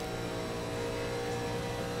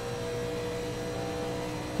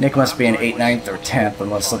 Nick must be in 8th, 9th, or 10th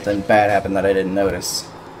unless something bad happened that I didn't notice.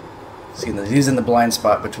 See, he's in the blind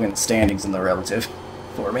spot between the standings and the relative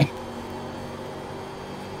for me.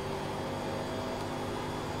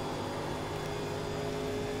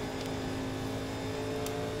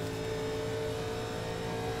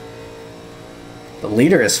 The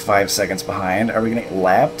leader is 5 seconds behind. Are we going to get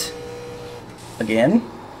lapped again?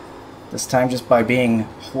 This time just by being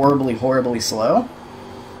horribly, horribly slow?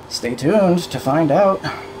 Stay tuned to find out.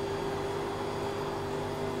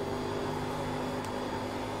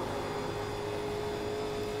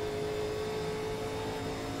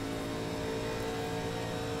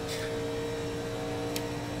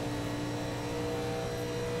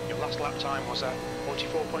 Your last lap time was at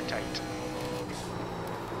 44.8.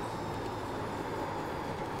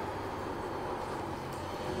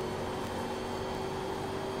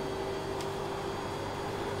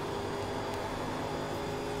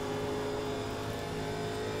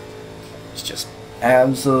 It's just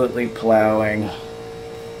absolutely plowing.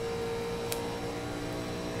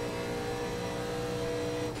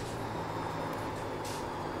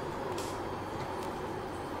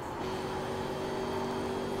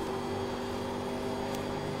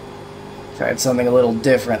 Tried something a little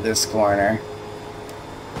different this corner.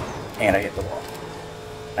 And I hit the wall.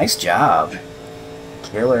 Nice job.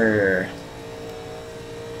 Killer.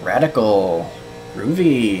 Radical.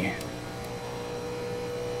 Groovy.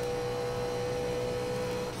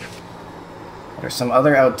 There's some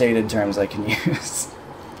other outdated terms I can use.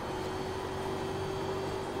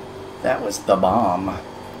 That was the bomb.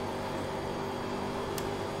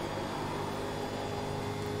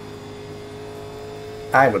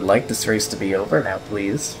 I would like this race to be over now,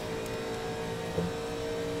 please.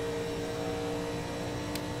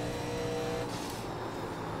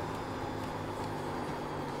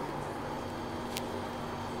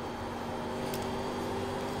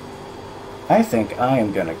 I think I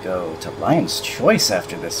am gonna go to Lion's Choice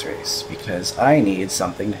after this race, because I need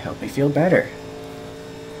something to help me feel better.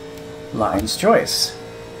 Lion's Choice,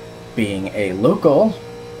 being a local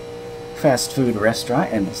fast food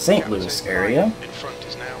restaurant in the St. Louis area. In front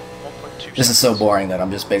is now 1.2. This is so boring that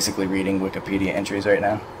I'm just basically reading Wikipedia entries right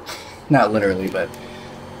now. Not literally, but...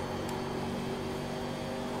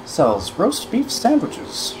 sells roast beef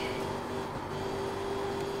sandwiches.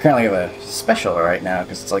 Currently have a special right now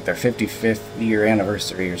because it's like their 55th year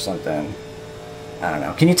anniversary or something. I don't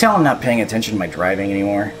know. Can you tell I'm not paying attention to my driving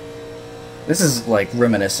anymore? This is like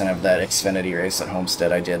reminiscent of that Xfinity race at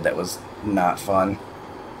Homestead I did that was not fun.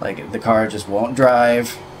 Like, the car just won't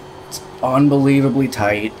drive. It's unbelievably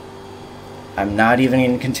tight. I'm not even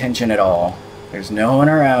in contention at all. There's no one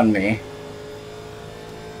around me.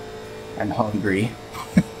 I'm hungry.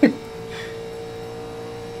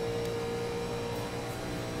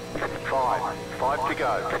 5 to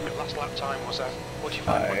go. Your last lap time was at 5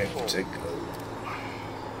 45.4. to go.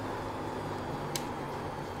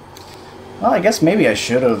 Well, I guess maybe I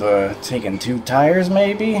should have taken 2 tires,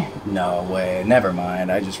 maybe? No way. Never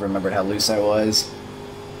mind. I just remembered how loose I was.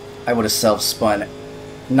 I would have self-spun.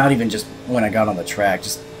 Not even just when I got on the track.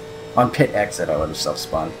 Just on pit exit, I would have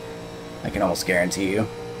self-spun. I can almost guarantee you.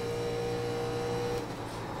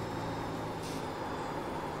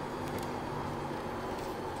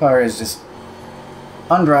 Car is just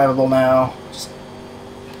undrivable now. Just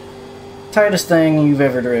tightest thing you've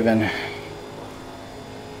ever driven.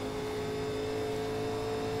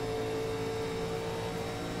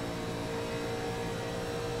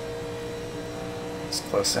 It's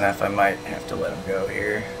close enough, I might have to let him go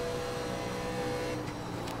here.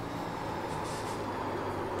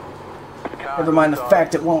 Never mind the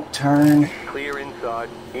fact it won't turn. Clear inside,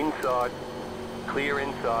 inside, clear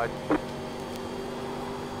inside.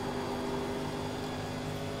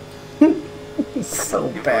 So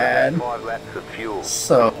bad. 5 laps of fuel.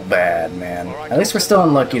 So bad, man. At least we're still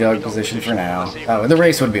in lucky dog position for now. Oh, the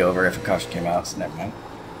race would be over if a caution came out, so never mind.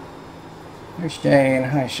 There's Shane.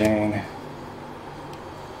 Hi, Shane.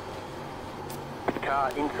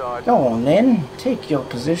 Car inside, Go on then. Take your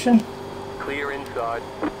position. clear inside.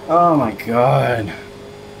 Oh my god.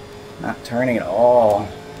 Not turning at all.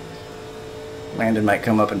 Landon might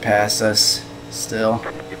come up and pass us still.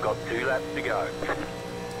 You've got 2 laps to go.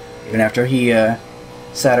 Even after he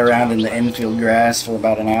sat around in the infield grass for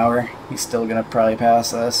about an hour, he's still gonna probably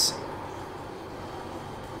pass us.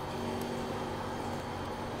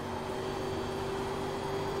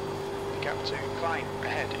 The gap to Klein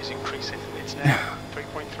ahead is increasing. It's now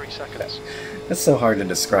 3.3 seconds. It's so hard to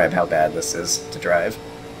describe how bad this is to drive.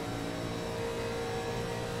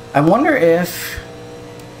 I wonder if,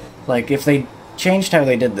 like, if they changed how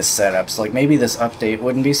they did the setups, like maybe this update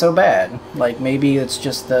wouldn't be so bad. Like maybe it's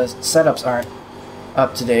just the setups aren't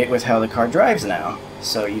up to date with how the car drives now.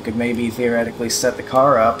 So you could maybe theoretically set the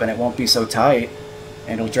car up and it won't be so tight,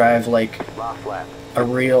 and it'll drive like Last lap. a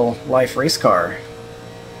real life race car.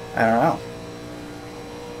 I don't know.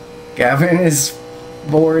 Gavin is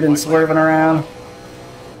bored and swerving around.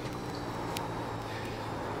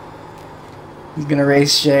 He's gonna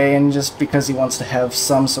race Shay, and just because he wants to have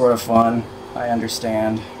some sort of fun. I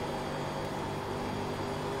understand.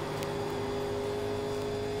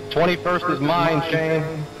 21st is mine, Shane.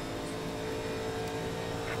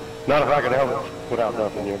 Not if I can help it without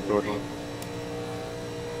dumping you, Jordan.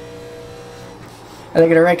 Are they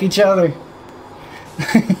gonna wreck each other?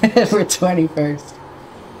 We're 21st.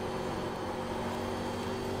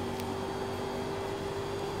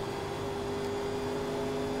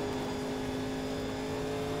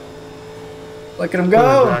 Look at him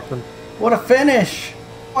go! Jackson. What a finish!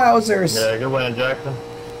 Wowzers! Yeah, good win, Jackson.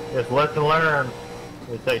 It's lesson learned.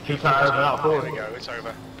 We take 2 tires and not 4. There we go, it's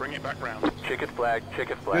over. Bring it back round. Checkered flag,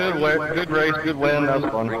 checkered flag. Good race, good win. That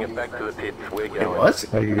was fun. Bring it back to the pits. We're It going. was?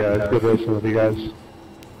 Thank you guys. Good racing with you guys.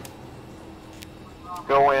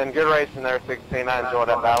 Go win. Good racing there, 16. I enjoyed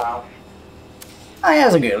that battle. Oh, yeah,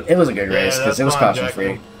 it was a good race, because that's it was fine, caution free.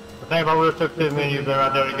 Jackson. I think if I would have took 2 menus there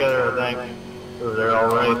right there together, I think we were there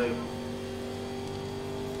already.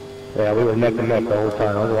 Yeah, we were neck and neck the whole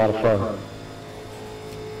time. It was a lot of fun.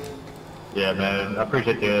 Yeah, man. I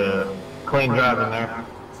appreciate the clean driving there.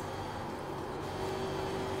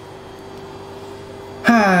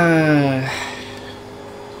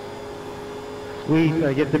 Sweet,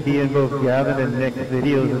 I get to be in both Gavin and Nick's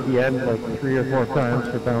videos at the end like 3 or 4 times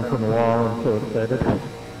for bouncing the wall. I'm so excited.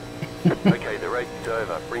 Okay, the race is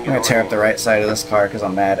over. Bring it I'm gonna on tear in. up the right side of this car because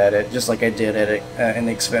I'm mad at it, just like I did at it, in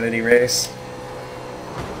the Xfinity race.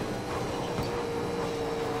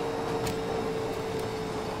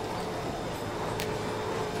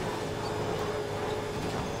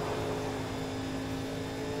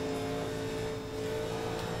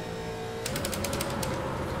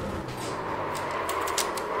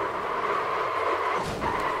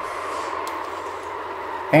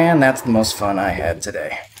 And that's the most fun I had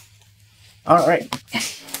today. Alright.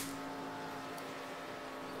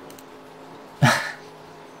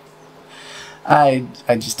 I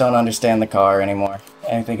just don't understand the car anymore.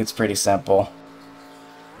 I think it's pretty simple.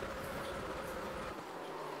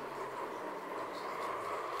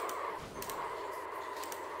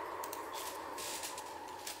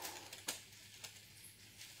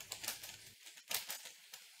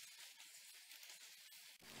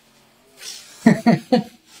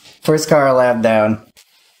 First car a lap down.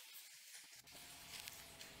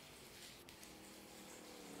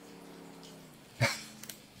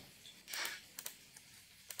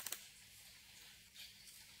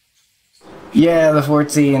 Yeah, the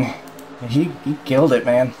 14. He killed it,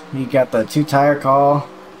 man. He got the 2-tire call.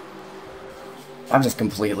 I'm just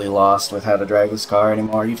completely lost with how to drive this car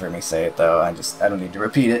anymore. You've heard me say it, though. I don't need to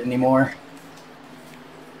repeat it anymore.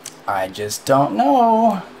 I just don't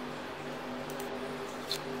know.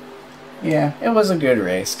 Yeah, it was a good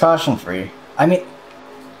race. Caution free. I mean,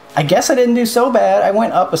 I guess I didn't do so bad. I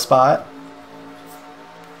went up a spot.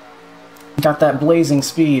 Got that blazing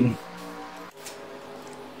speed.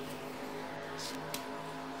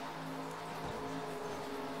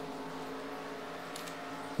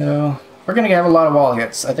 So, we're going to have a lot of wall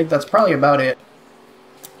hits. I think that's probably about it.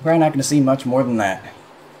 Probably not going to see much more than that.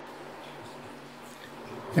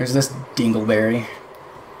 There's this dingleberry.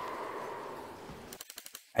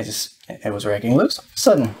 It was wrecking loose all of a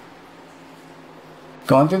sudden.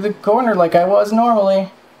 Going through the corner like I was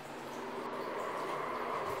normally.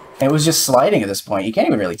 It was just sliding at this point. You can't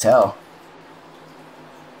even really tell.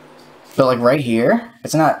 But like right here,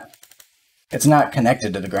 it's not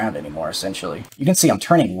connected to the ground anymore, essentially. You can see I'm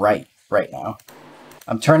turning right now.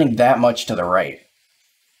 I'm turning that much to the right.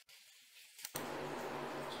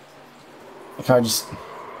 The car just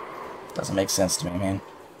doesn't make sense to me, man.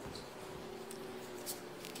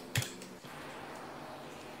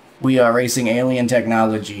 We are racing alien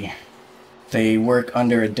technology. They work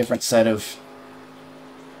under a different set of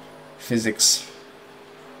physics.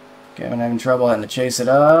 Kevin having trouble having to chase it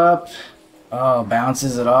up. Oh,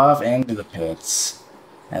 bounces it off into the pits.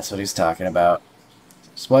 That's what he's talking about.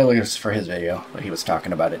 Spoilers for his video, but he was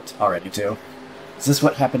talking about it already too. Is this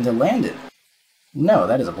what happened to Landon? No,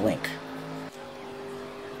 that is a blink.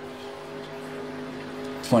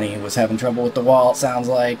 20 was having trouble with the wall, it sounds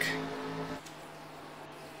like.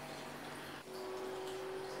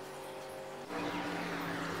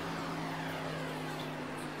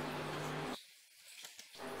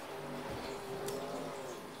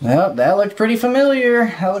 Well, that looked pretty familiar.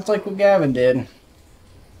 That looked like what Gavin did.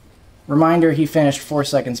 Reminder, he finished 4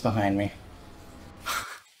 seconds behind me.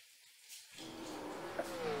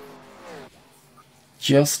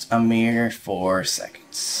 Just a mere 4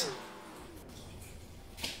 seconds.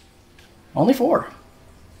 Only 4. It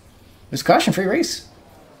was a caution-free race.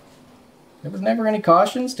 There was never any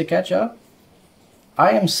cautions to catch up.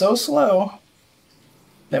 I am so slow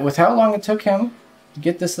that with how long it took him to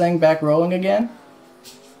get this thing back rolling again,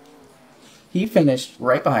 he finished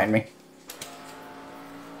right behind me.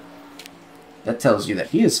 That tells you that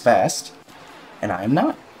he is fast, and I am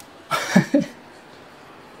not.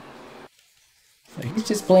 So he's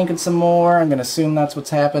just blinking some more. I'm going to assume that's what's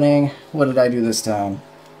happening. What did I do this time?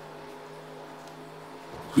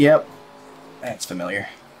 Yep, that's familiar.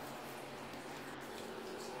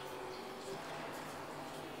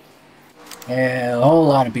 Yeah, a whole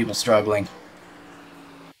lot of people struggling.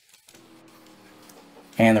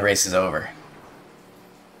 And the race is over.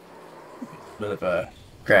 Bit of a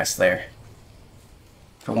grass there.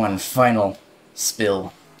 For one final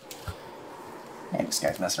spill. And this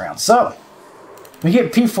guy's messing around. So, we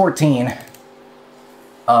get P14.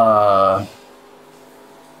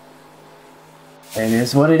 It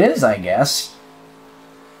is what it is, I guess.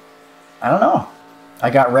 I don't know.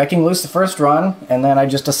 I got wrecking loose the first run, and then I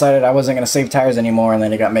just decided I wasn't going to save tires anymore, and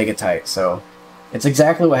then it got mega tight. So, it's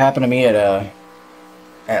exactly what happened to me at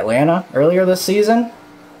Atlanta earlier this season.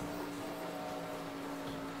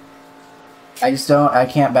 I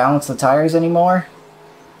can't balance the tires anymore.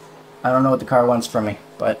 I don't know what the car wants from me,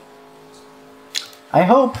 but I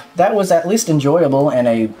hope that was at least enjoyable in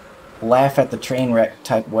a laugh at the train wreck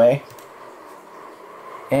type way.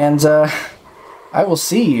 And I will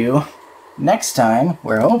see you next time,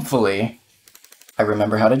 where hopefully I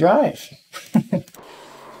remember how to drive.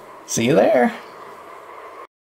 See you there.